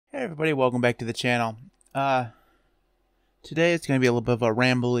Hey everybody, welcome back to the channel. Today it's going to be a little bit of a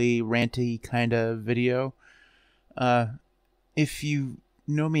rambly, ranty kind of video. If you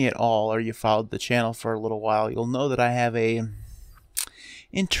know me at all or you followed the channel for a little while, you'll know that I have a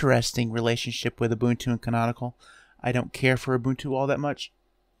interesting relationship with Ubuntu and Canonical. I don't care for Ubuntu all that much,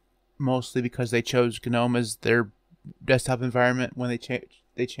 mostly because they chose GNOME as their desktop environment when they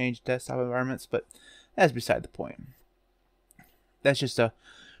changed desktop environments, but that's beside the point. That's just a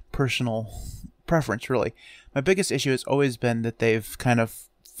personal preference, really. My biggest issue has always been that they've kind of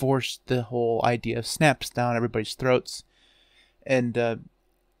forced the whole idea of snaps down everybody's throats, and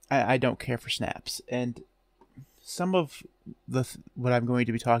I don't care for snaps. And some of what I'm going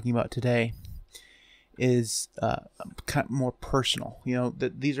to be talking about today is kind of more personal. You know,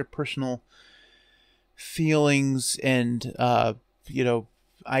 that these are personal feelings and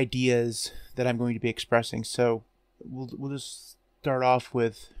ideas that I'm going to be expressing. So we'll just start off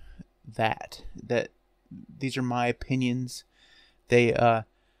with that these are my opinions. They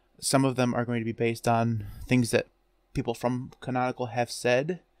some of them are going to be based on things that people from Canonical have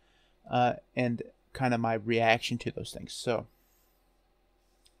said, and kind of my reaction to those things. So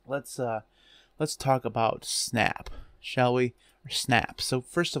let's talk about Snap, shall we? Or Snap. So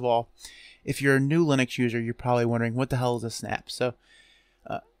first of all, if you're a new Linux user, you're probably wondering what the hell is a Snap. So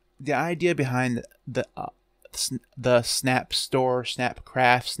the idea behind the Snap Store,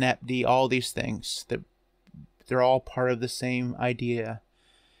 Snapcraft, Snapd, all these things, they're all part of the same idea.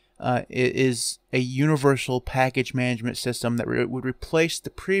 It is a universal package management system that would replace the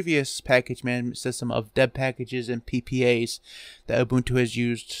previous package management system of deb packages and PPAs that Ubuntu has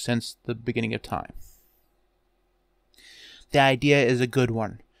used since the beginning of time. The idea is a good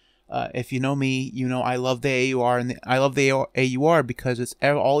one. If you know me, you know I love the AUR, and I love the AUR because it's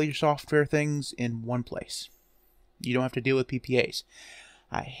all your software things in one place. You don't have to deal with PPAs.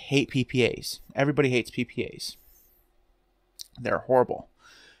 I hate PPAs. Everybody hates PPAs. They're horrible,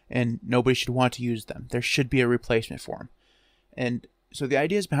 and nobody should want to use them. There should be a replacement for them. And so the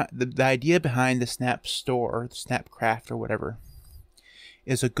idea behind the Snap Store, or the Snapcraft, or whatever,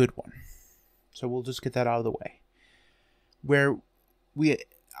 is a good one. So we'll just get that out of the way. Where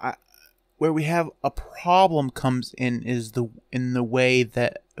we have a problem comes in is in the way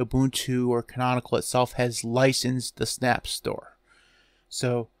that Ubuntu or Canonical itself has licensed the Snap Store.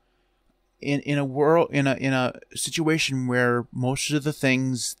 So in a situation where most of the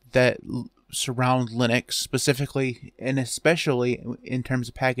things that surround Linux, specifically and especially in terms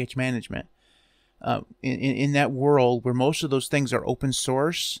of package management, in that world where most of those things are open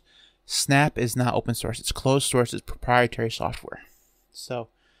source, Snap is not open source. It's closed source. It's proprietary software. So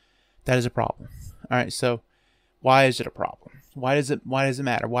that is a problem. All right. So why is it a problem? Why does it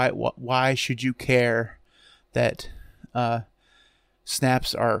matter? Why should you care that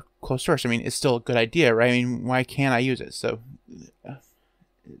snaps are closed source? I mean, it's still a good idea, right? I mean, why can't I use it? So,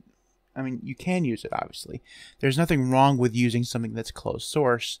 I mean, you can use it, obviously. There's nothing wrong with using something that's closed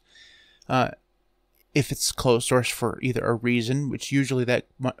source. If it's closed source for either a reason, which usually that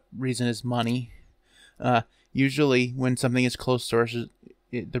reason is money. Usually when something is closed source,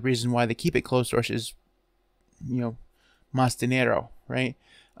 the reason why they keep it closed source is, más dinero, right?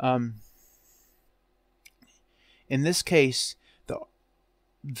 In this case,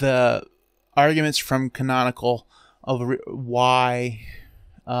 the arguments from Canonical of why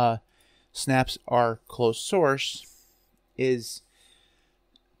snaps are closed source is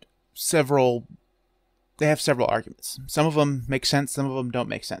they have several arguments. Some of them make sense, some of them don't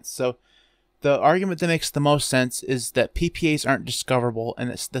make sense. So the argument that makes the most sense is that PPAs aren't discoverable and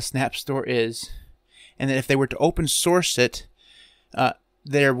that the Snap Store is, and that if they were to open source it,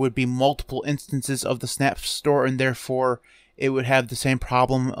 there would be multiple instances of the Snap Store, and therefore it would have the same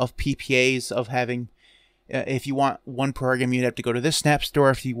problem of PPAs of having, if you want one program, you'd have to go to this Snap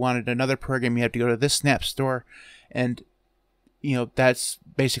Store. If you wanted another program, you have to go to this Snap Store. And, that's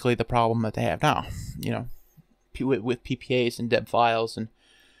basically the problem that they have now, with PPAs and deb files and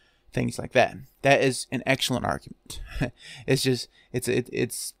things like that. That is an excellent argument.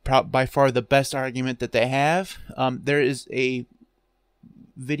 It's by far the best argument that they have. There is a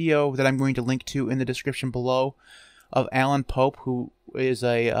video that I'm going to link to in the description below of Alan Pope, who is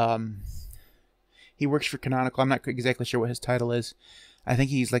he works for Canonical. I'm not exactly sure what his title is. I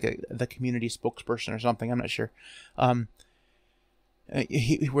think he's like the community spokesperson or something. I'm not sure.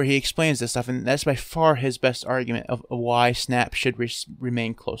 Where he explains this stuff, and that's by far his best argument of why Snap should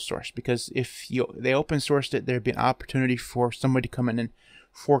remain closed source. Because if they open sourced it, there'd be an opportunity for somebody to come in and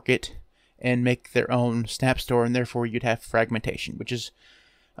fork it and make their own Snap Store, and therefore you'd have fragmentation, which is,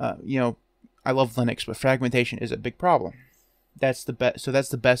 I love Linux, but fragmentation is a big problem. That's the best. So that's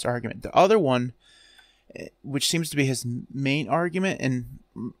the best argument. The other one, which seems to be his main argument, and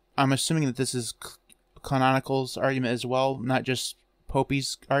I'm assuming that this is Canonical's argument as well, not just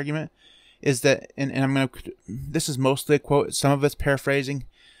Popey's argument, is that, and I'm going to, this is mostly a quote, some of it's paraphrasing,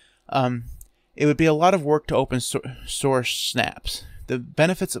 it would be a lot of work to open source snaps. The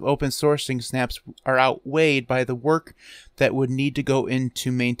benefits of open sourcing snaps are outweighed by the work that would need to go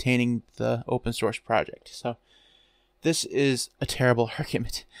into maintaining the open source project. So this is a terrible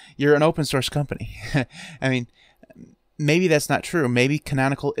argument. You're an open source company. I mean, maybe that's not true. Maybe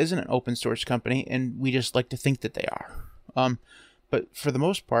Canonical isn't an open source company, and we just like to think that they are. But for the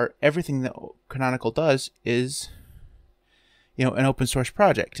most part, everything that Canonical does is, an open source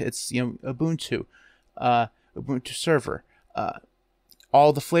project. It's, Ubuntu, Ubuntu server,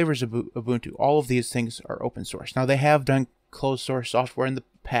 all the flavors of Ubuntu. All of these things are open source. Now, they have done closed source software in the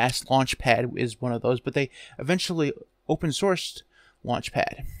past. Launchpad is one of those, but they eventually open sourced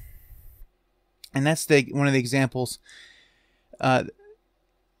Launchpad. And that's one of the examples that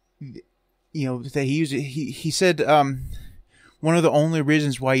he used. He said one of the only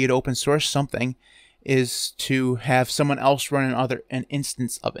reasons why you'd open source something is to have someone else run an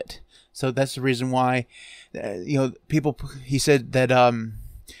instance of it. So that's the reason why people. He said that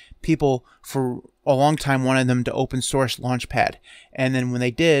people for a long time wanted them to open source Launchpad, and then when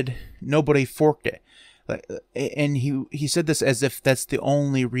they did, nobody forked it. And he said this as if that's the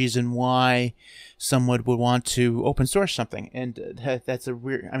only reason why someone would want to open source something, and that's a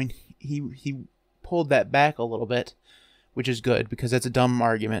weird. I mean, he pulled that back a little bit, which is good because that's a dumb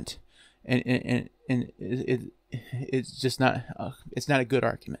argument, and it's just not it's not a good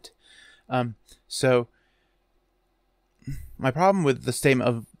argument. So my problem with the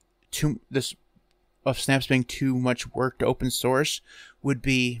statement of snaps being too much work to open source would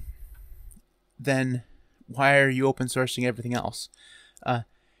be, then why are you open sourcing everything else?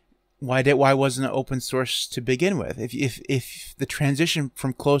 Why wasn't it open source to begin with? If the transition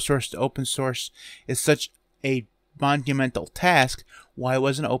from closed source to open source is such a monumental task, why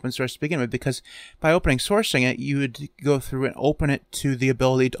wasn't it open source to begin with? Because by opening sourcing it, you would go through and open it to the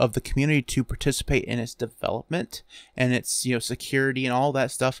ability of the community to participate in its development and its security and all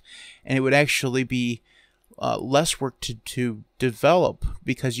that stuff, and it would actually be less work to develop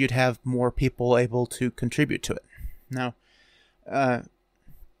because you'd have more people able to contribute to it. Now,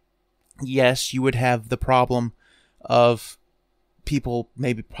 yes, you would have the problem of people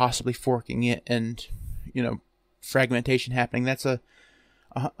maybe possibly forking it and fragmentation happening. That's a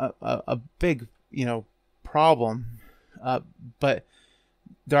big problem. But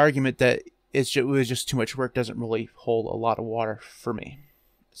the argument that it was just too much work doesn't really hold a lot of water for me.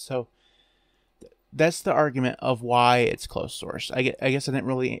 So that's the argument of why it's closed source. I guess I didn't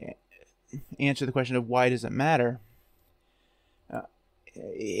really answer the question of why does it matter.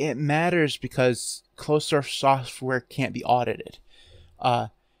 It matters because closed source software can't be audited.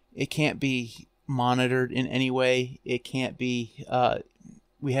 It can't be monitored in any way. It can't be.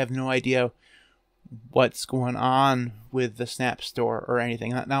 We have no idea what's going on with the Snap store or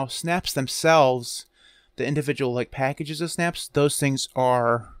anything. Now, snaps themselves, the individual packages of snaps, those things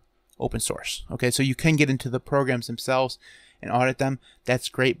are open source. Okay, so you can get into the programs themselves and audit them. That's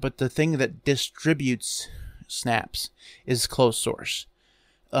great, but the thing that distributes snaps is closed source,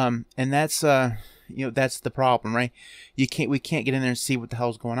 and that's that's the problem, right? We can't get in there and see what the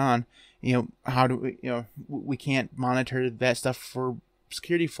hell's going on. How do we? We can't monitor that stuff for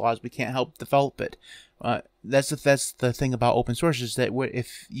security flaws. We can't help develop it. That's the thing about open source, is that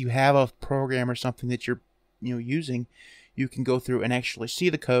if you have a program or something that you're using, you can go through and actually see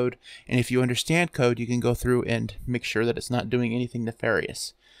the code, and if you understand code, you can go through and make sure that it's not doing anything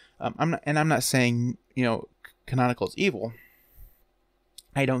nefarious. I'm not saying Canonical is evil.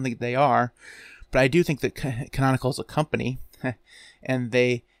 I don't think they are, but I do think that Canonical is a company, and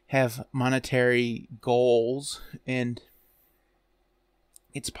they have monetary goals, and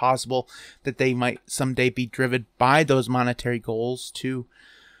it's possible that they might someday be driven by those monetary goals to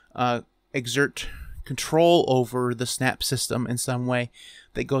exert control over the Snap system in some way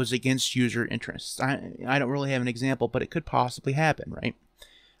that goes against user interests. I don't really have an example, but it could possibly happen, right?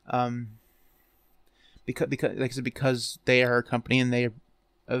 Because like I said, because they are a company and they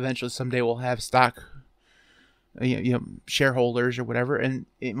eventually someday will have stock, shareholders or whatever, and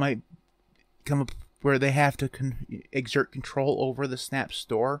it might come up where they have to exert control over the Snap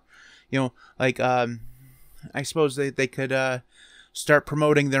store. I suppose they could start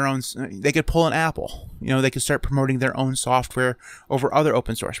promoting their own. They could pull an Apple. They could start promoting their own software over other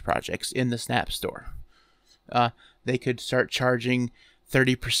open source projects in the Snap store. They could start charging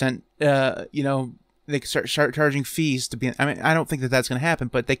 30%, they start charging fees to be. I mean, I don't think that that's going to happen,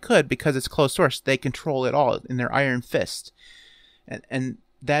 but they could, because it's closed source. They control it all in their iron fist, and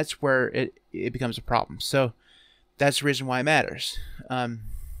that's where it becomes a problem. So that's the reason why it matters. And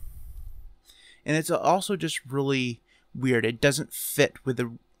it's also just really weird. It doesn't fit with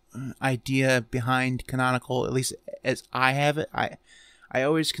the idea behind Canonical, at least as I have it. I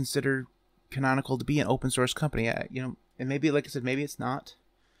always consider Canonical to be an open source company. And maybe, like I said, maybe it's not.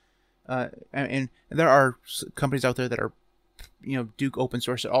 And there are companies out there that are, do open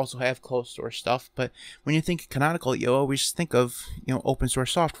source that also have closed source stuff. But when you think Canonical, you always think of, open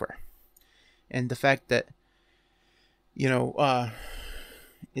source software. And the fact that,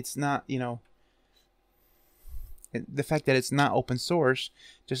 it's not, the fact that it's not open source,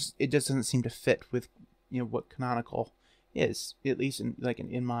 it just doesn't seem to fit with, what Canonical is, at least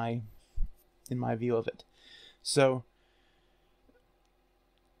in my view of it. So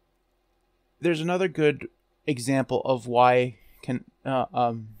there's another good example of why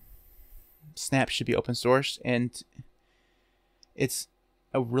Snap should be open source, and it's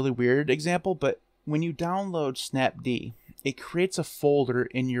a really weird example, but when you download Snapd, it creates a folder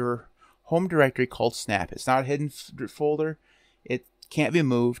in your home directory called Snap. It's not a hidden folder. It can't be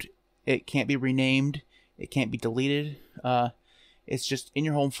moved. It can't be renamed. It can't be deleted. It's just in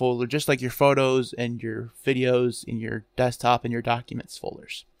your home folder, just like your photos and your videos in your desktop and your documents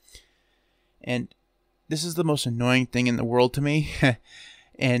folders. And this is the most annoying thing in the world to me.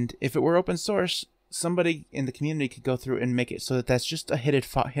 And if it were open source, somebody in the community could go through and make it so that that's just a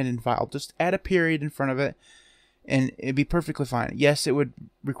hidden file. Just add a period in front of it, and it'd be perfectly fine. Yes, it would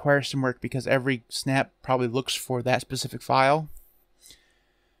require some work because every Snap probably looks for that specific file.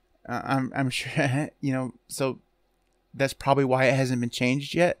 I'm sure, so that's probably why it hasn't been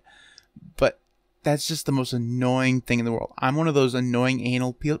changed yet. But that's just the most annoying thing in the world. I'm one of those annoying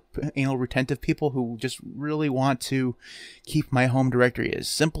anal retentive people who just really want to keep my home directory as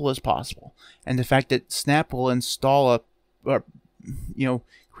simple as possible. And the fact that Snap will install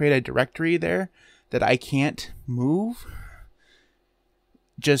create a directory there that I can't move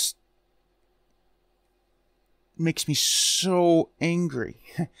just makes me so angry.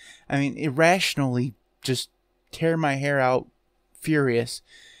 I mean, irrationally just tear my hair out, furious,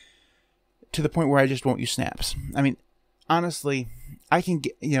 to the point where I just won't use Snaps. I mean, honestly, I can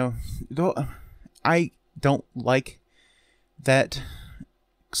get, though I don't like that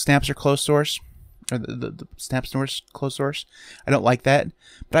Snaps are closed source, or the Snap source closed source. I don't like that,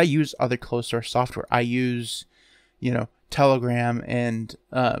 but I use other closed source software. I use, Telegram, and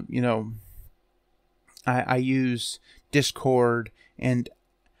I use Discord, and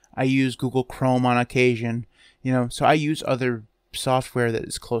I use Google Chrome on occasion. So I use other software that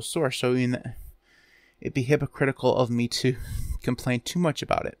is closed source. So it'd be hypocritical of me to complain too much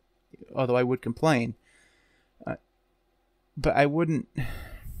about it, although I would complain. But I wouldn't.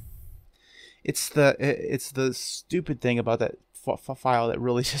 It's the stupid thing about that file that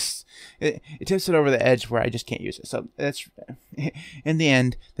really just it tips it over the edge where I just can't use it. So that's, in the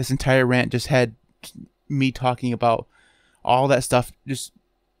end, this entire rant just had me talking about all that stuff, just,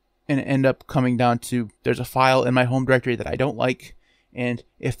 and it end up coming down to there's a file in my home directory that I don't like, and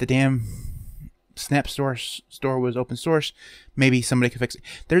if the damn Snap store was open source, maybe somebody could fix it.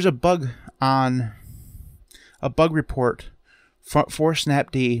 There's a bug report for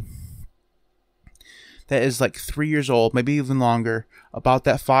Snapd that is like 3 years old, maybe even longer, about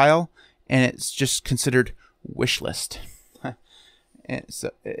that file, and it's just considered wish list. And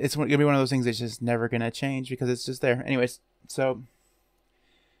so it's going to be one of those things that's just never going to change because it's just there. Anyways, so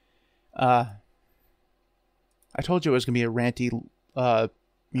I told you it was going to be a ranty,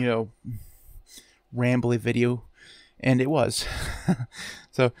 rambly video, and it was.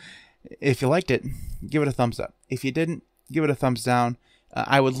 So if you liked it, give it a thumbs up. If you didn't, give it a thumbs down.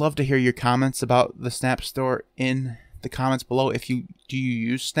 I would love to hear your comments about the Snap Store in the comments below. Do you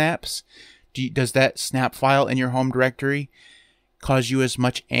use Snaps? Does that Snap file in your home directory cause you as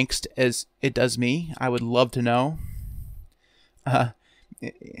much angst as it does me? I would love to know.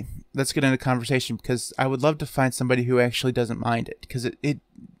 Let's get into conversation, because I would love to find somebody who actually doesn't mind it, because it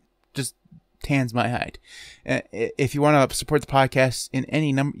just tans my hide. If you want to support the podcast in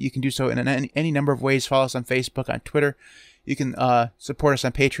any number, you can do so in any number of ways. Follow us on Facebook, on Twitter. You can support us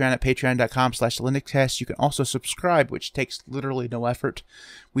on Patreon at patreon.com/LinuxCast. You can also subscribe, which takes literally no effort.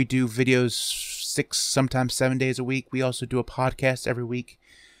 We do videos 6, sometimes 7 days a week. We also do a podcast every week.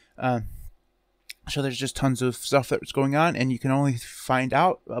 So there's just tons of stuff that's going on, and you can only find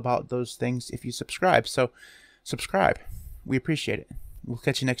out about those things if you subscribe. So subscribe. We appreciate it. We'll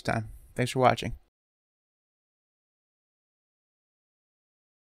catch you next time. Thanks for watching.